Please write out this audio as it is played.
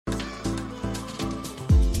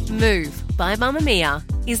Move by Mamamia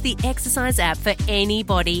is the exercise app for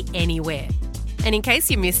anybody, anywhere. And in case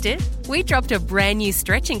you missed it, we dropped a brand new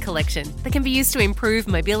stretching collection that can be used to improve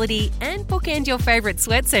mobility and bookend your favourite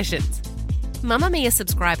sweat sessions. Mamamia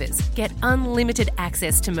subscribers get unlimited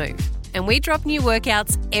access to Move, and we drop new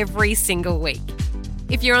workouts every single week.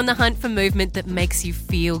 If you're on the hunt for movement that makes you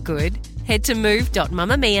feel good, head to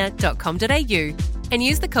move.mamamia.com.au and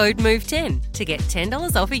use the code MOVE10 to get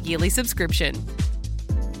 $10 off a yearly subscription.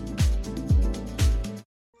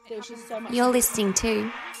 You're listening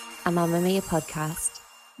to a Mamamia podcast.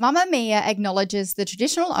 Mamamia acknowledges the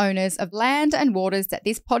traditional owners of land and waters that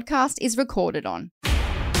this podcast is recorded on.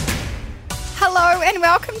 Hello and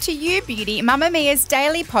welcome to You Beauty, Mamamia's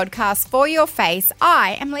daily podcast for your face.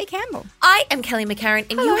 I am Lee Campbell. I am Kelly McCarran,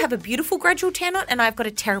 and Hello. you have a beautiful gradual tan on, and I've got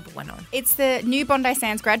a terrible one on. It's the new Bondi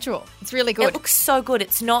Sands gradual. It's really good. It looks so good.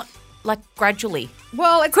 It's not like gradually.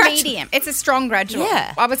 Well, it's Gradual. medium. It's a strong gradual.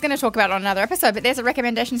 Yeah. I was going to talk about it on another episode, but there's a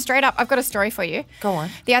recommendation straight up. I've got a story for you. Go on.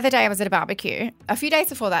 The other day I was at a barbecue. A few days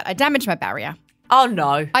before that, I damaged my barrier. Oh,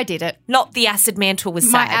 no. I did it. Not the acid mantle was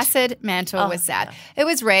My sad. acid mantle was sad. It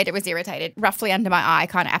was red. It was irritated, roughly under my eye,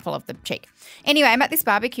 kind of apple of the cheek. Anyway, I'm at this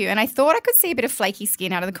barbecue and I thought I could see a bit of flaky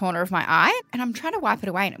skin out of the corner of my eye, and I'm trying to wipe it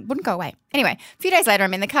away and it wouldn't go away. Anyway, a few days later,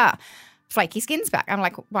 I'm in the car. Flaky skin's back. I'm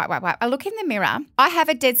like, wipe. I look in the mirror. I have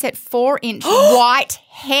a dead set 4-inch white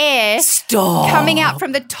hair coming out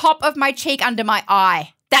from the top of my cheek under my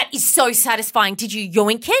eye. That is so satisfying. Did you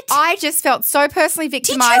yoink it? I just felt so personally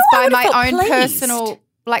victimized I by would've my felt own pleased. personal,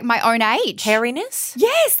 like my own age. Hairiness?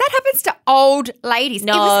 Yes, that happens to old ladies.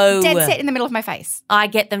 No. It was dead set in the middle of my face. I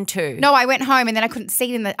get them too. No, I went home and then I couldn't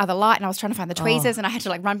see it in the other light and I was trying to find the tweezers and I had to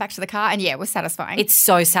like run back to the car and yeah, it was satisfying. It's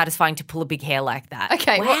so satisfying to pull a big hair like that.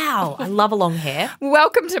 Okay, Wow. I love a long hair.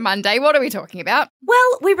 Welcome to Monday. What are we talking about?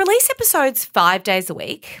 Well, we release episodes 5 days a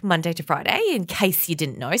week, Monday to Friday, in case you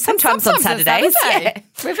didn't know. Sometimes on Saturdays. Saturday. Yeah.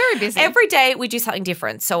 We're very busy. Every day we do something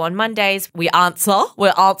different. So on Mondays we answer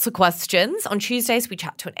questions. On Tuesdays we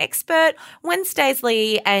chat to an expert. Wednesdays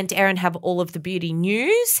Lee and Erin have all of the beauty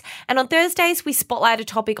news. And on Thursdays we spotlight a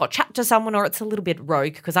topic or chat to someone, or it's a little bit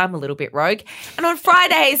rogue because I'm a little bit rogue. And on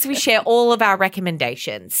Fridays we share all of our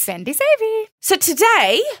recommendations. Fendi Savvy. So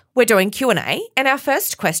today we're doing Q&A and our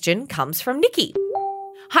first question comes from Nikki.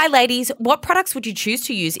 Hi ladies, what products would you choose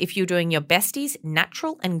to use if you're doing your bestie's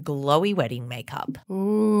natural and glowy wedding makeup?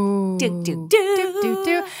 Ooh.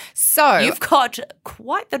 Do. So You've got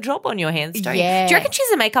quite the job on your hands, don't Yeah. you? Do you reckon she's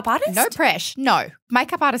a makeup artist? no pressure. No.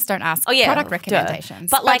 Makeup artists don't ask product duh. recommendations.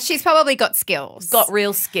 But, like, she's probably got skills. Got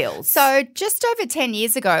real skills. So just over 10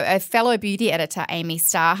 years ago, a fellow beauty editor, Amy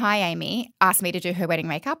Starr, hi Amy, asked me to do her wedding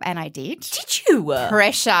makeup and I did. did you?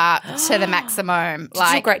 Pressure to the maximum. Did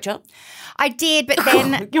you do a great job? I did, but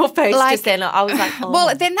then Your face like- just then, I was like, oh.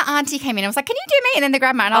 Well, then the auntie came in and was like, can you do me? And then the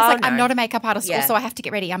grandma, and I was Oh, like, I'm no. not a makeup artist, Yeah. also I have to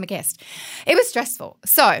get ready. I'm a guest. It was stressful.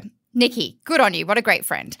 So, Nikki, good on you. What a great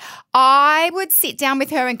friend. I would sit down with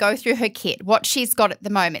her and go through her kit, what she's got at the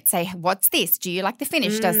moment. Say, what's this? Do you like the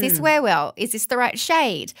finish? Does this wear well? Is this the right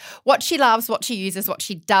shade? What she loves, what she uses, what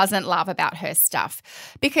she doesn't love about her stuff.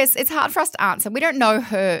 Because it's hard for us to answer. We don't know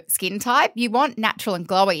her skin type. You want natural and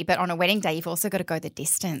glowy, but on a wedding day, you've also got to go the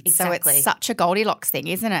distance. Exactly. So it's such a Goldilocks thing,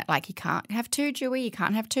 isn't it? Like you can't have too dewy, you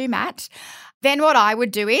can't have too matte. Then what I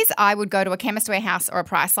would do is I would go to a Chemist Warehouse or a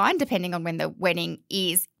Priceline, depending on when the wedding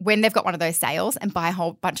is, when they've got one of those sales, and buy a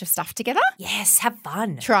whole bunch of stuff together. Yes, have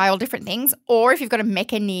fun. Try all different things. Or if you've got a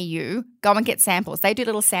Mecca near you, go and get samples. They do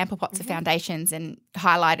little sample pots of foundations and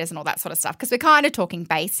highlighters and all that sort of stuff because we're kind of talking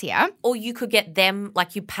base here. Or you could get them,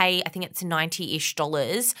 like you pay, I think it's $90-ish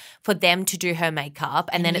for them to do her makeup,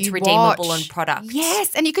 and then it's you redeemable watch. on products.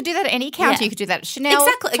 Yes, and you could do that at any counter. Yeah. You could do that at Chanel.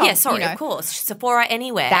 Exactly. Tom, yeah, sorry, you know. of course. Sephora,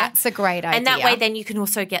 anywhere. That's a great idea. And that way then you can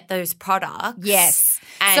also get those products. Yes.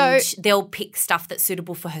 And So- they'll pick stuff that's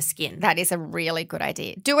suitable for her skin. That is a really good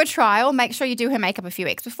idea. Do a trial. Make sure you do her makeup a few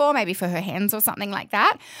weeks before, maybe for her hands or something like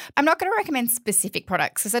that. I'm not going to recommend specific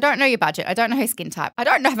products because I don't know your budget. I don't know her skin type. I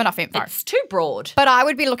don't have enough info. It's too broad. But I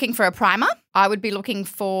would be looking for a primer. I would be looking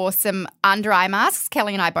for some under eye masks.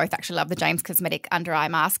 Kelly and I both actually love the James Cosmetic under eye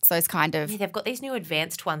masks. Those kind of Yeah, they've got these new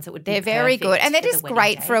advanced ones that would be they're very good. perfect And they're for the just wedding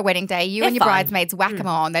great day. for a wedding day. You They're and your fun. bridesmaids whack them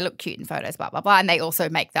on. They look cute in photos, blah, blah, blah. And they also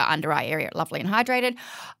make the under eye area lovely and hydrated.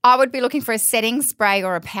 I would be looking for a setting spray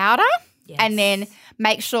or a powder. Yes. And then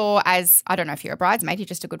make sure, as I don't know if you're a bridesmaid, you're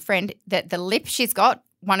just a good friend, that the lip she's got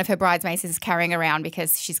one of her bridesmaids is carrying around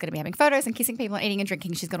because she's going to be having photos and kissing people and eating and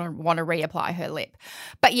drinking. She's going to want to reapply her lip.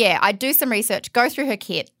 But yeah, I'd do some research, go through her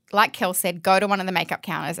kit. Like Kel said, go to one of the makeup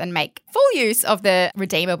counters and make full use of the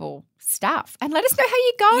redeemable stuff and let us know how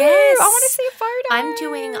you go. Yes. I want to see a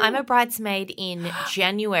photo. I'm a bridesmaid in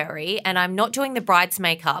January, and I'm not doing the bride's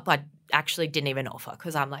makeup. I actually didn't even offer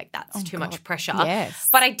because I'm like, that's too much pressure. Yes.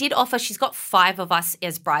 But I did offer. She's got 5 of us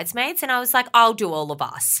as bridesmaids, and I was like, I'll do all of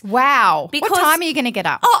us. Wow. Because, what time are you going to get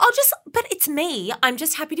up? But it's me. I'm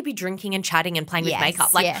just happy to be drinking and chatting and playing with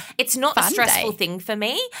makeup. Like, yeah. it's not a stressful thing for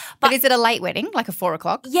me. But is it a late wedding, like a 4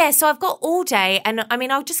 o'clock? Yeah, so I've got all day, and I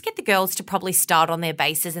mean, I'll just get the girls to probably start on their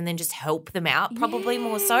bases and then just help them out, probably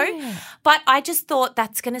more so. But I just thought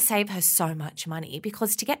that's going to save her so much money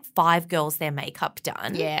because to get 5 girls their makeup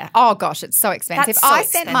done. Yeah. Oh, gosh, it's so expensive. That's so I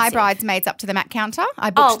sent my bridesmaids up to the Mac counter. I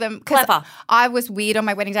booked them because I was weird on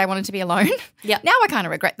my wedding day. I wanted to be alone. Yeah. Now I kind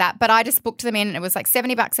of regret that, but I just booked them in and it was like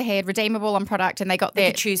 $70 a head, redeemable on product, and they got They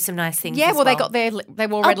could choose some nice things. Yeah, as well. they got they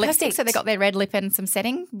wore red lipstick, perfect. so they got their red lip and some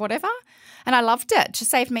setting, whatever. And I loved it. It just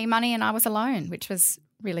saved me money and I was alone, which was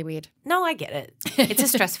really weird. No, I get it. It's a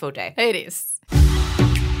stressful day. It is.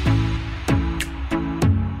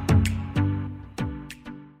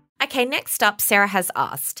 Okay, next up, Sarah has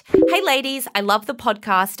asked, hey ladies, I love the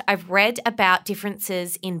podcast. I've read about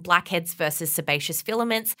differences in blackheads versus sebaceous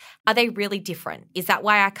filaments. Are they really different? Is that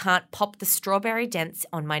why I can't pop the strawberry dents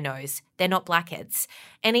on my nose? They're not blackheads.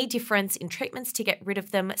 Any difference in treatments to get rid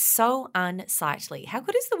of them? So unsightly. How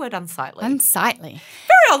good is the word unsightly? Unsightly.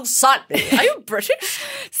 Very unsightly. Are you British?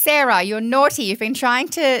 Sarah, you're naughty. You've been trying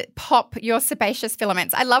to pop your sebaceous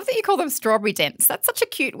filaments. I love that you call them strawberry dents. That's such a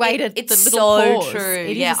cute way to It's the little so pause. true.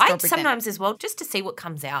 It is Yeah, a strawberry I dent. sometimes as well, just to see what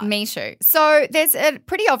comes out. Me too. So there's a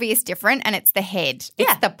pretty obvious difference, and it's the head.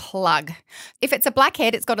 It's the plug. If it's a black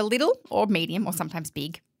head, it's got a little or medium or sometimes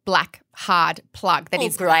big black hard plug that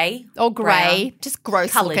is grey. or grey, brown, just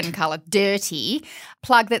gross coloured. looking colour, dirty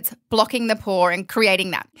plug that's blocking the pore and creating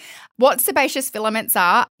that. What sebaceous filaments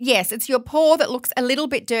are, yes, it's your pore that looks a little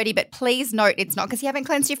bit dirty, but please note it's not because you haven't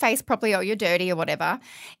cleansed your face properly or you're dirty or whatever.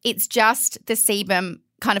 It's just the sebum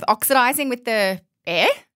kind of oxidising with the air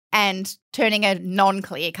and turning a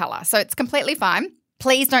non-clear colour. So it's completely fine.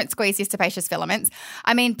 Please don't squeeze your sebaceous filaments.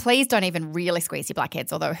 I mean, please don't even really squeeze your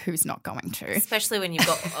blackheads, although who's not going to? Especially when you've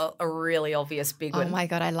got a really obvious big one. Oh, my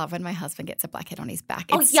God. I love when my husband gets a blackhead on his back.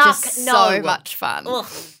 Oh, It's yuck. just No. so much fun. Ugh.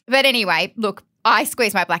 But anyway, look, I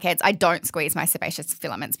squeeze my blackheads. I don't squeeze my sebaceous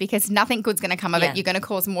filaments because nothing good's going to come of Yeah. it. You're going to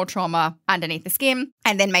cause more trauma underneath the skin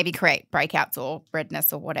and then maybe create breakouts or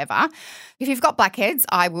redness or whatever. If you've got blackheads,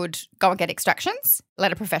 I would go and get extractions.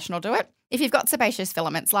 Let a professional do it. If you've got sebaceous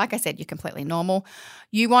filaments, like I said, you're completely normal.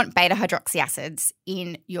 You want beta-hydroxyacids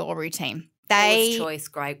in your routine. Paula's Choice,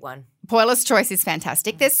 great one. Paula's Choice is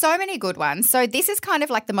fantastic. There's so many good ones. So this is kind of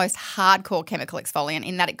like the most hardcore chemical exfoliant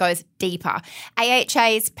in that it goes deeper.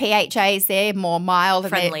 AHAs, PHAs, they're more mild. And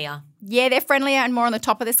Friendlier. they're friendlier and more on the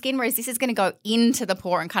top of the skin, whereas this is going to go into the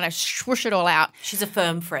pore and kind of swoosh it all out. She's a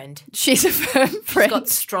firm friend. She's a firm friend. Got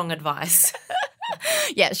strong advice.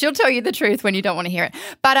 Yeah, she'll tell you the truth when you don't want to hear it.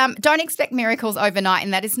 But don't expect miracles overnight,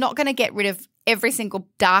 and that is not going to get rid of every single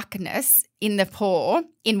darkness in the pore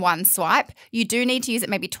in one swipe. You do need to use it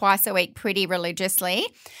maybe twice a week pretty religiously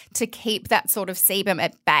to keep that sort of sebum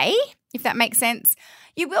at bay, if that makes sense.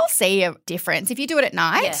 You will see a difference if you do it at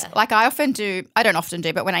night. Yeah. Like I don't often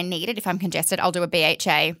do, but when I need it, if I'm congested, I'll do a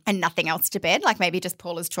BHA and nothing else to bed, like maybe just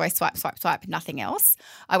Paula's Choice, swipe, swipe, swipe, nothing else.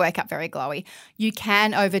 I wake up very glowy. You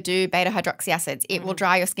can overdo beta-hydroxyacids. It will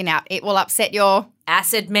dry your skin out. It will upset your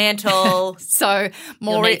Acid mantle. so You'll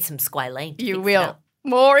more. need some squalene. to You fix will. that.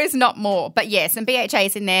 More is not more. But yes, some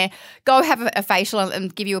BHAs in there. Go have a facial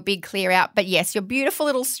and give you a big clear out. But yes, your beautiful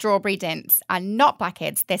little strawberry dents are not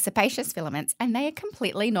blackheads. They're sebaceous filaments and they are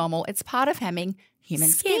completely normal. It's part of having human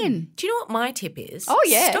skin. Do you know what my tip is? Oh,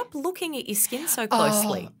 yeah. Stop looking at your skin so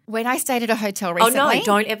closely. Oh, when I stayed at a hotel recently. Oh, no,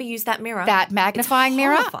 don't ever use that mirror. That magnifying It's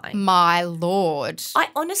mirror. horrifying. My Lord. I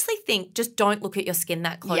honestly think just don't look at your skin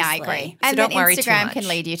that closely. Yeah, I agree. So And don't then worry too Instagram much. can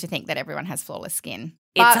lead you to think that everyone has flawless skin.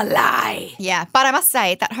 It's But- a lie. Yeah, but I must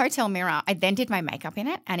say that hotel mirror, I then did my makeup in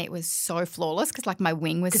it and it was so flawless because like my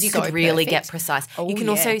wing was so Because you could really get perfect. precise. Oh, you can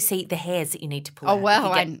yeah. also see the hairs that you need to pull Oh, out. well,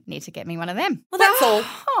 You I get- need to get me one of them. Well, that's all.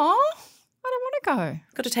 Oh, I don't want to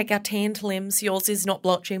go. Got to take our tanned limbs. Yours is not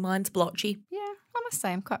blotchy. Mine's blotchy. Yeah, I must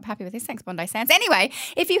say I'm quite happy with this. Thanks, Bondi Sands. Anyway,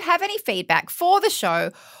 if you have any feedback for the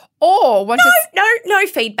show or want to... No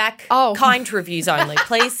feedback. Oh. Kind reviews only,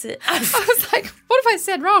 please. I was like, what have I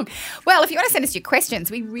said wrong? Well, if you want to send us your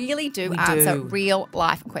questions, we really do answer do. real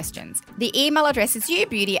life questions. The email address is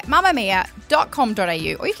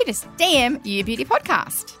youbeauty@mamamia.com.au or you can just DM You Beauty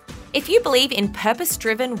Podcast. If you believe in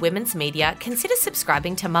purpose-driven women's media, consider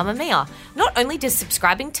subscribing to Mamamia. Not only does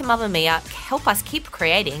subscribing to Mamamia help us keep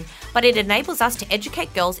creating, but it enables us to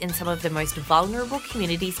educate girls in some of the most vulnerable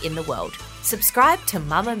communities in the world. Subscribe to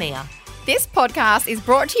Mamamia. This podcast is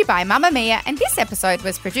brought to you by Mamamia, and this episode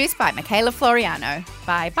was produced by Michaela Floriano.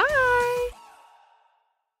 Bye-bye.